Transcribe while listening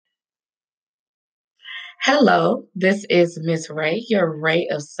Hello, this is Miss Ray, your ray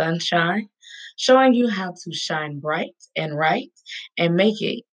of sunshine, showing you how to shine bright and right and make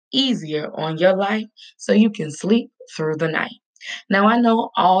it easier on your life so you can sleep through the night. Now, I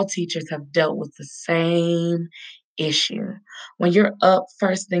know all teachers have dealt with the same issue. When you're up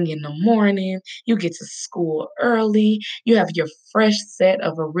first thing in the morning, you get to school early, you have your fresh set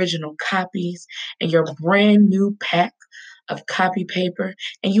of original copies and your brand new pack of copy paper,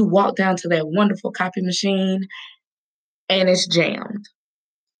 and you walk down to that wonderful copy machine and it's jammed,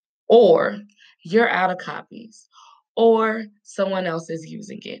 or you're out of copies, or someone else is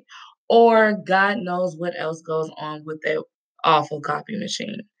using it, or God knows what else goes on with that awful copy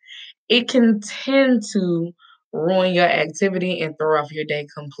machine. It can tend to ruin your activity and throw off your day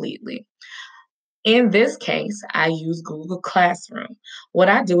completely. In this case, I use Google Classroom. What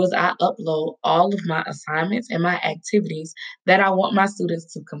I do is I upload all of my assignments and my activities that I want my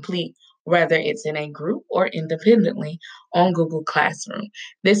students to complete, whether it's in a group or independently on Google Classroom.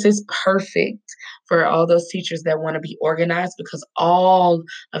 This is perfect for all those teachers that want to be organized because all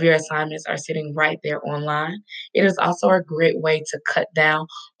of your assignments are sitting right there online. It is also a great way to cut down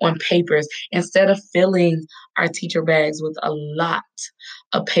on papers instead of filling our teacher bags with a lot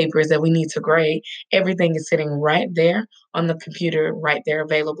of papers that we need to grade. Everything is sitting right there on the computer, right there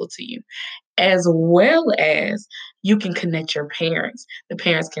available to you, as well as you can connect your parents. The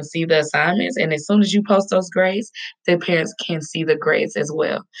parents can see the assignments, and as soon as you post those grades, the parents can see the grades as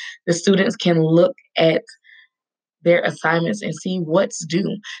well. The students can look at their assignments and see what's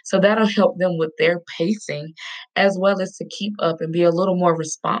due. So that'll help them with their pacing as well as to keep up and be a little more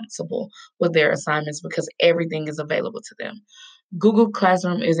responsible with their assignments because everything is available to them. Google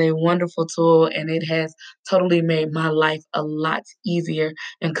Classroom is a wonderful tool and it has totally made my life a lot easier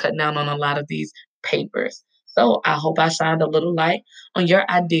and cut down on a lot of these papers. So I hope I shined a little light on your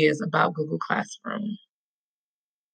ideas about Google Classroom.